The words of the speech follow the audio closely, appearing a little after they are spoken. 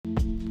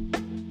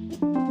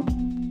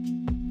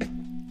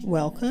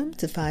Welcome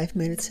to 5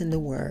 Minutes in the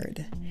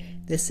Word.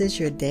 This is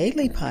your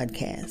daily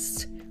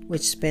podcast,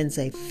 which spends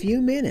a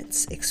few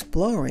minutes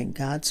exploring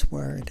God's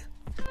Word.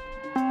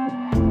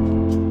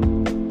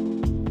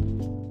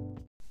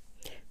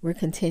 We're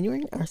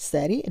continuing our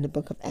study in the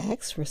book of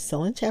Acts. We're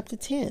still in chapter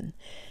 10,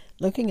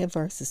 looking at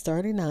verses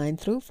 39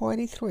 through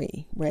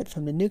 43, read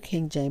from the New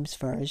King James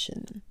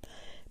Version.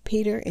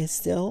 Peter is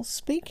still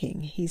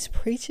speaking. He's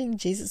preaching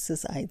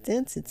Jesus'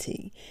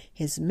 identity,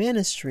 his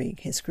ministry,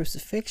 his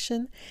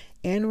crucifixion,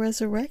 and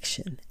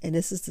resurrection. And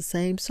this is the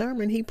same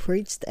sermon he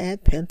preached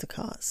at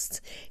Pentecost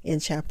in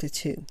chapter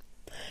 2.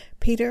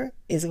 Peter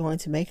is going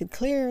to make it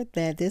clear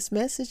that this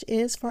message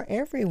is for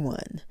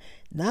everyone,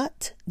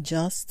 not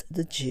just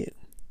the Jew.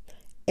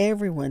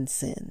 Everyone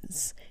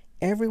sins.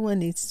 Everyone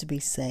needs to be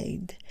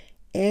saved.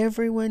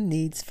 Everyone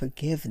needs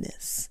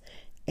forgiveness.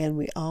 And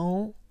we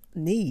all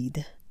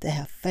need to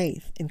have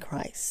faith in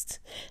Christ.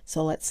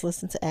 So let's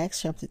listen to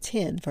Acts chapter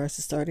 10,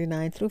 verses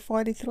 39 through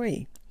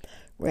 43,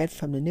 read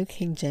from the New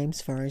King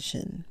James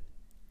Version.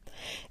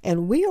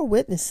 And we are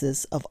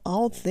witnesses of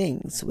all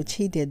things which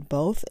he did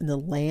both in the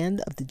land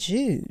of the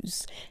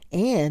Jews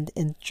and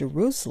in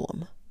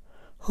Jerusalem,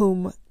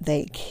 whom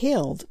they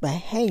killed by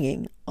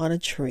hanging on a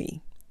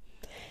tree.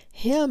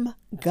 Him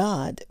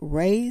God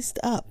raised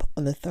up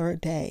on the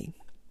third day,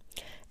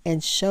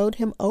 and showed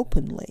him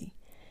openly,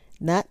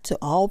 not to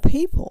all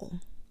people,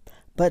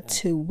 but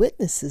to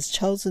witnesses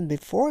chosen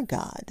before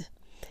God,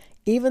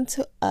 even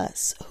to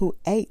us who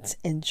ate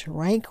and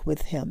drank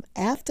with him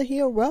after he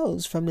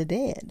arose from the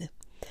dead.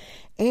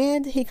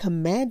 And he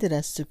commanded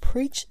us to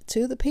preach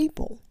to the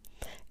people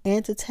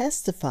and to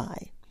testify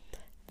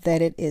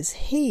that it is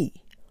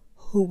he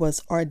who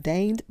was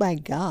ordained by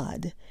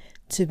God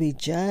to be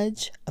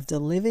judge of the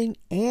living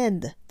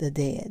and the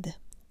dead.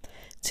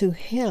 To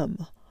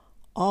him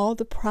all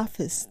the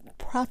prophets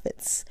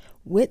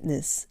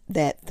witness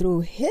that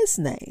through his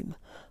name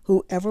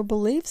whoever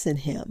believes in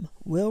him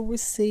will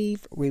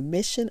receive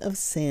remission of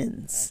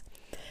sins.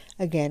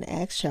 Again,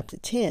 Acts chapter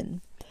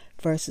 10,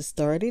 verses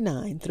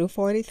 39 through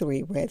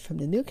 43, read from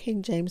the New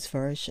King James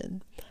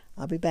Version.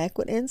 I'll be back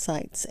with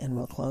insights and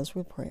we'll close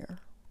with prayer.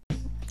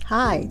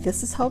 Hi,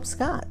 this is Hope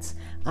Scott.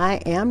 I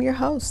am your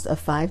host of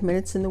 5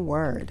 Minutes in the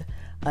Word,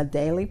 a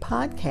daily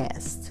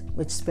podcast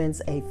which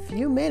spends a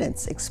few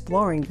minutes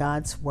exploring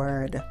God's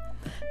Word.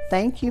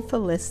 Thank you for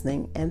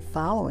listening and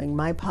following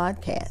my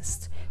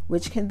podcast,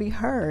 which can be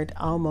heard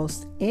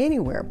almost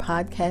anywhere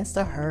podcasts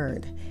are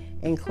heard,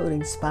 including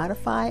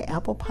Spotify,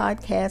 Apple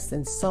Podcasts,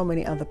 and so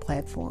many other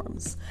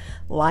platforms.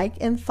 Like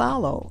and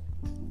follow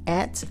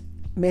at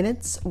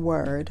Minutes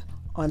Word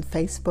on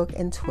Facebook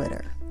and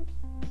Twitter.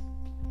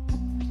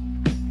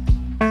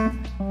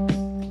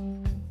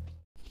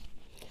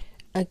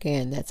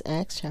 Again, that's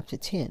Acts chapter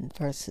 10,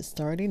 verses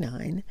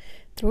 39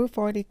 through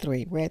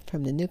 43, read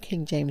from the New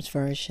King James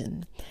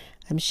Version.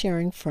 I'm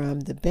sharing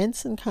from the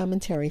Benson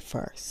Commentary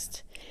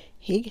first.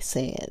 He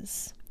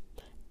says,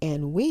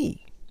 "And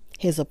we,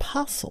 his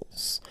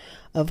apostles,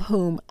 of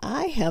whom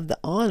I have the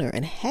honor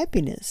and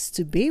happiness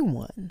to be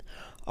one,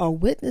 are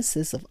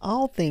witnesses of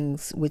all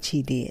things which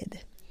he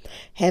did,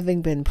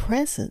 having been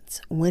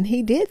present when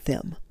he did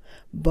them,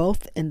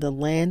 both in the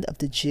land of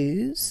the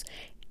Jews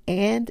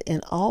and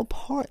in all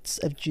parts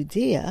of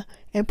Judea,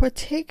 and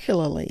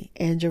particularly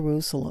in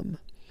Jerusalem,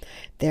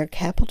 their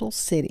capital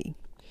city.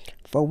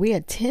 For we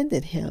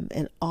attended him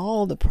in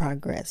all the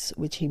progress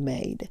which he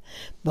made,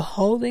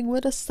 beholding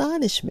with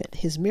astonishment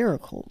his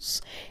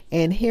miracles,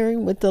 and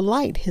hearing with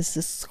delight his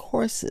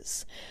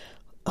discourses,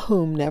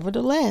 whom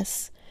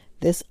nevertheless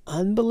this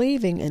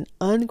unbelieving and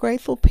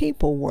ungrateful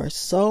people were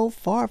so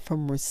far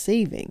from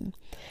receiving,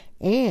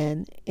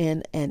 and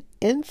in an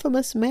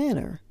infamous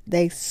manner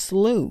they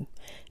slew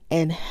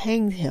and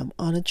hanged him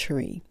on a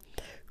tree,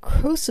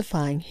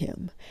 crucifying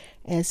him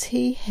as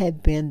he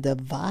had been the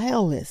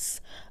vilest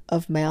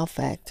of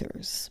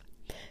malefactors.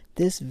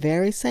 This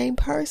very same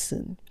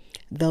person,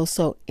 though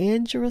so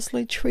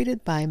injuriously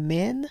treated by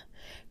men,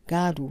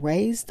 God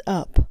raised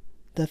up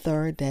the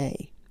third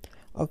day,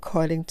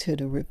 according to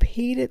the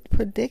repeated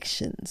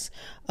predictions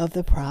of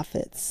the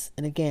prophets."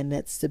 And again,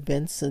 that's the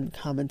Benson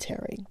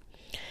Commentary.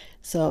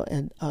 So,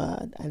 and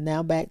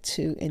now back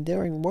to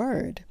Enduring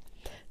Word.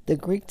 The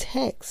Greek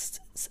text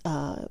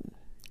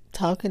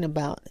talking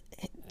about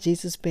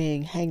Jesus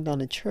being hanged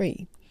on a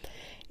tree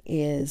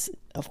is,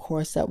 of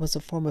course, that was a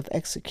form of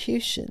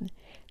execution,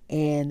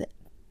 and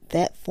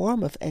that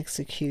form of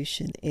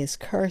execution is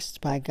cursed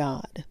by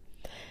God.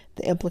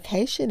 The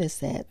implication is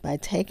that by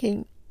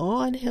taking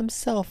on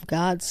himself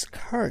God's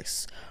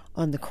curse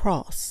on the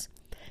cross,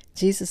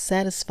 Jesus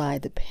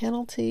satisfied the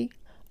penalty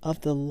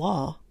of the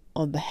law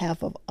on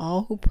behalf of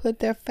all who put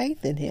their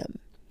faith in him.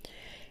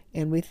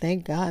 And we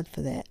thank God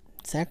for that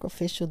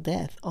sacrificial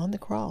death on the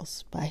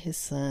cross by his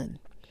Son.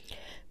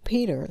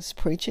 Peter is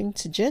preaching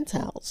to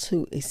Gentiles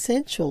who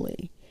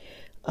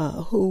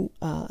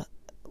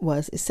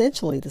was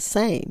essentially the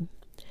same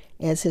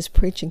as his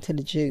preaching to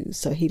the Jews.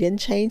 So he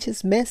didn't change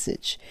his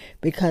message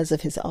because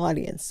of his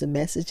audience. The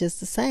message is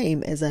the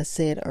same as I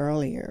said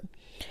earlier.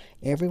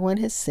 Everyone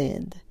has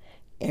sinned.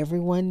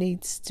 everyone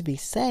needs to be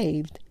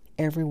saved.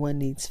 Everyone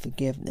needs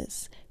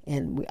forgiveness.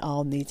 And we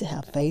all need to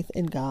have faith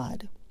in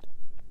God.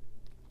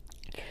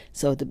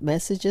 So the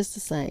message is the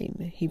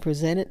same. He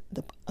presented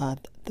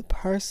the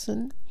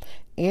person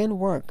and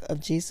work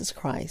of Jesus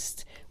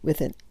Christ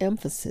with an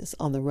emphasis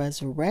on the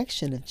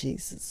resurrection of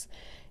Jesus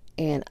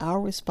and our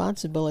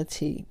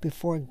responsibility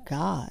before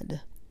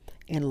God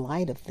in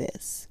light of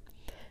this.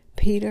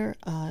 Peter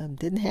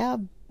didn't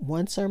have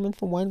one sermon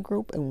for one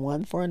group and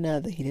one for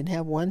another. He didn't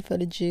have one for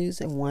the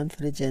Jews and one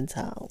for the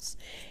Gentiles.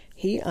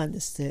 He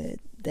understood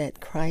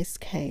that Christ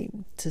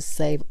came to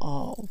save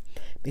all,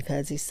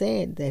 because he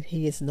said that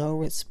he is no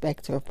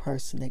respecter of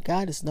person, that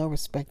God is no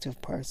respecter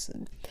of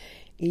person.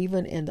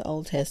 Even in the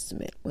Old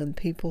Testament, when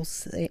people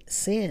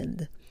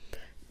sinned,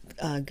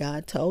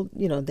 God told,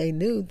 they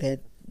knew that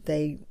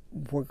they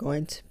were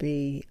going to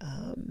be,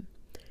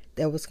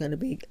 there was going to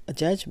be a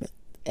judgment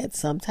at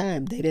some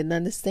time. They didn't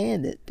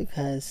understand it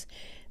because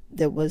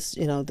there was,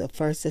 the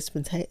first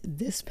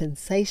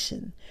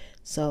dispensation,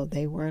 so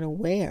they weren't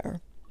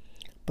aware.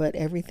 But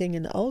everything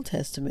in the Old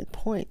Testament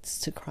points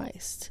to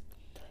Christ.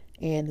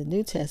 And the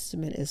New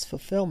Testament is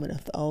fulfillment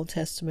of the Old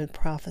Testament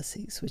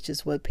prophecies, which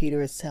is what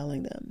Peter is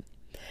telling them.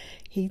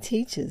 He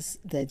teaches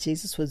that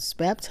Jesus was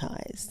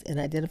baptized in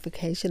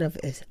identification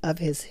of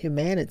his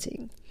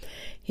humanity.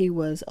 He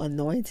was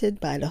anointed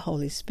by the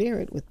Holy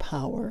Spirit with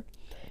power.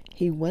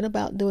 He went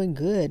about doing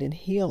good and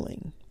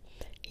healing.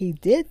 He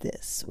did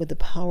this with the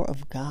power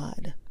of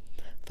God,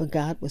 for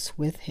God was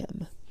with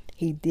him.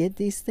 He did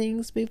these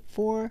things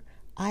before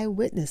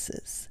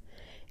eyewitnesses,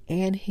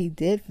 and he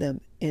did them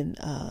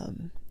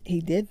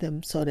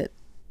so that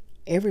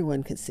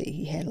everyone could see.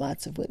 He had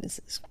lots of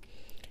witnesses.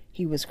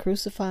 He was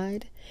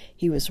crucified,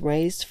 he was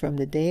raised from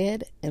the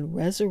dead, and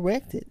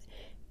resurrected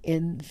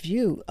in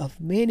view of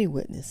many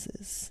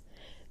witnesses.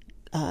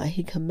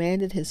 He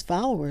commanded his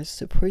followers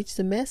to preach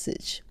the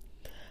message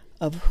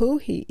of who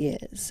he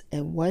is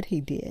and what he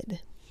did.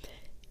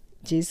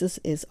 Jesus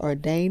is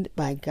ordained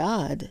by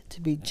God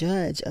to be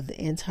judge of the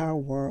entire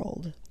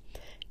world,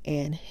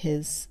 and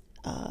his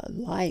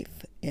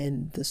life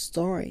and the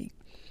story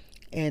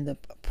and the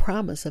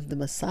promise of the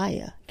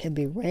Messiah can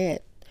be read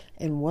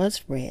and was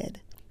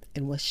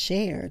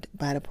shared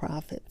by the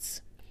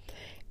prophets.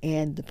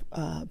 And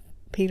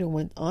Peter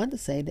went on to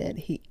say that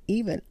he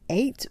even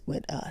ate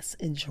with us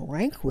and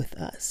drank with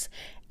us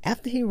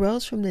after he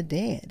rose from the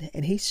dead,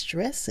 and he's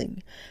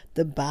stressing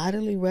the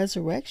bodily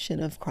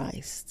resurrection of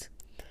Christ.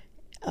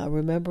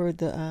 Remember,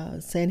 the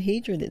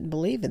Sanhedrin didn't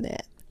believe in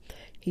that.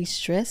 He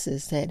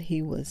stresses that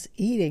he was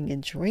eating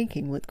and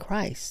drinking with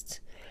Christ,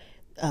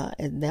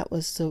 and that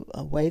was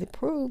a way to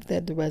prove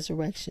that the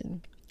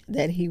resurrection,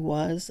 that he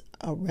was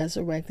a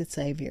resurrected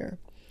Savior.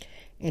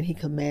 And he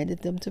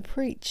commanded them to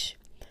preach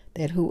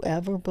that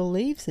whoever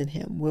believes in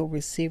him will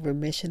receive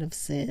remission of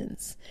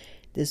sins.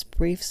 This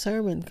brief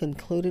sermon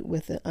concluded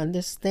with an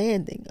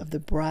understanding of the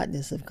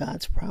broadness of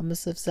God's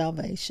promise of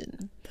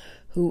salvation.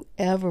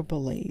 Whoever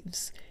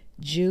believes,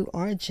 Jew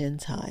or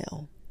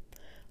Gentile,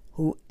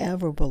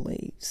 whoever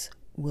believes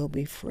will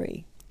be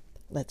free.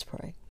 Let's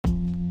pray.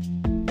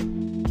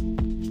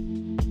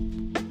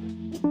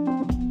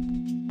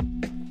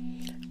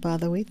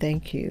 Father, we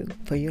thank you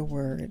for your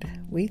word.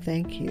 We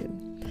thank you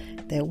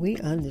that we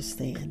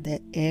understand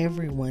that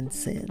everyone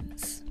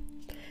sins,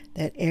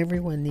 that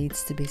everyone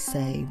needs to be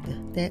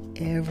saved, that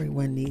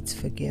everyone needs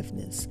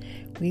forgiveness.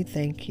 We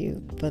thank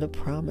you for the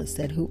promise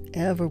that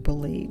whoever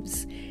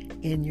believes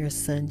in your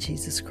Son,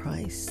 Jesus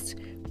Christ,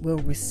 will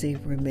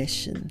receive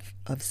remission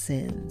of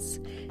sins.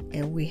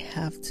 And we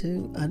have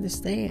to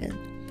understand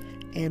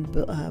and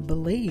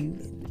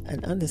believe,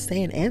 and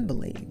understand and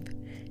believe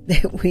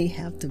that we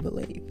have to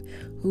believe.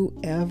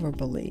 Whoever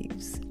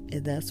believes,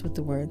 and that's what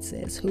the word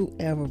says,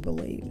 whoever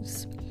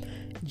believes,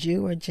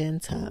 Jew or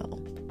Gentile,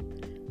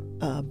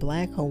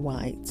 black or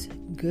white,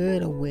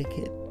 good or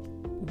wicked,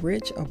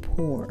 rich or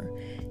poor.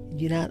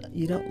 You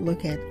don't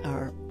look at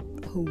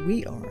who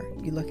we are,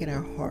 you look at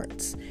our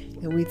hearts.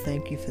 And we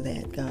thank you for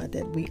that, God,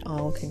 that we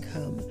all can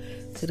come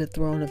to the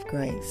throne of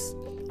grace.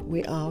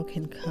 We all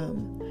can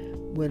come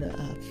with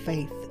a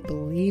faith,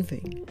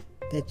 believing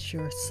that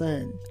your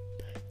Son,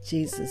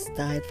 Jesus,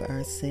 died for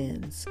our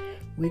sins.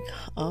 We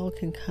all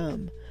can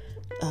come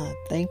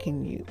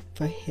thanking you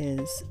for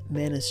his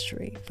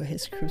ministry, for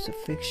his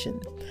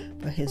crucifixion,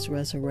 for his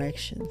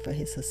resurrection, for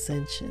his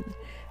ascension.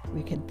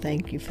 We can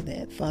thank you for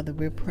that. Father,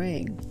 we're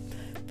praying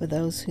for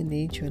those who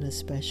need you in a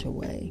special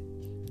way.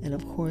 And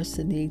of course,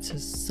 the needs are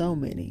so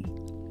many.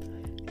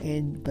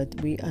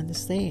 But we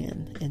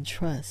understand and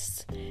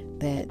trust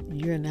that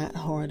you're not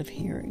hard of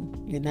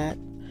hearing.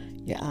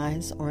 Your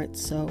eyes aren't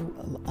so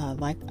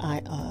like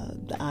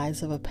the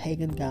eyes of a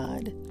pagan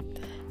god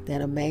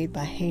that are made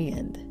by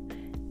hand.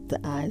 The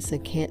eyes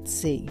that can't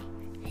see,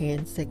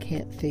 hands that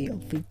can't feel,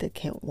 feet that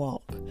can't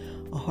walk,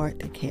 a heart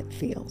that can't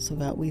feel. So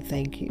God, we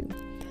thank you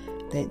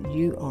that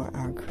you are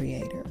our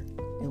creator,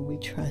 and we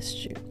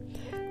trust you.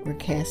 We're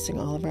casting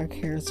all of our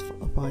cares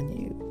upon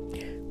you.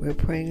 We're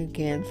praying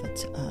again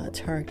for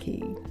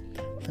Turkey,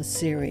 for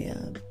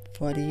Syria,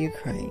 for the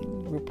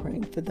Ukraine. We're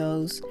praying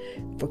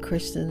for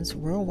Christians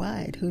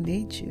worldwide who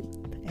need you,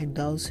 and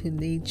those who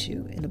need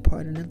you in the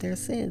pardon of their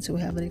sins who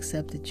haven't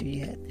accepted you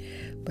yet.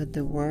 But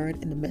the word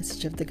and the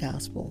message of the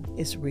gospel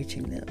is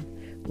reaching them.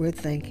 We're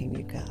thanking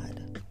you,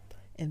 God,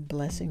 and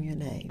blessing your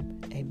name.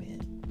 Amen.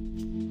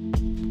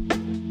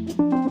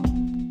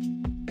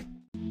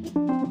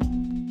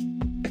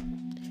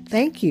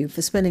 Thank you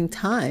for spending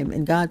time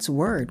in God's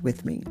Word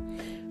with me.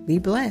 Be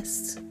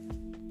blessed.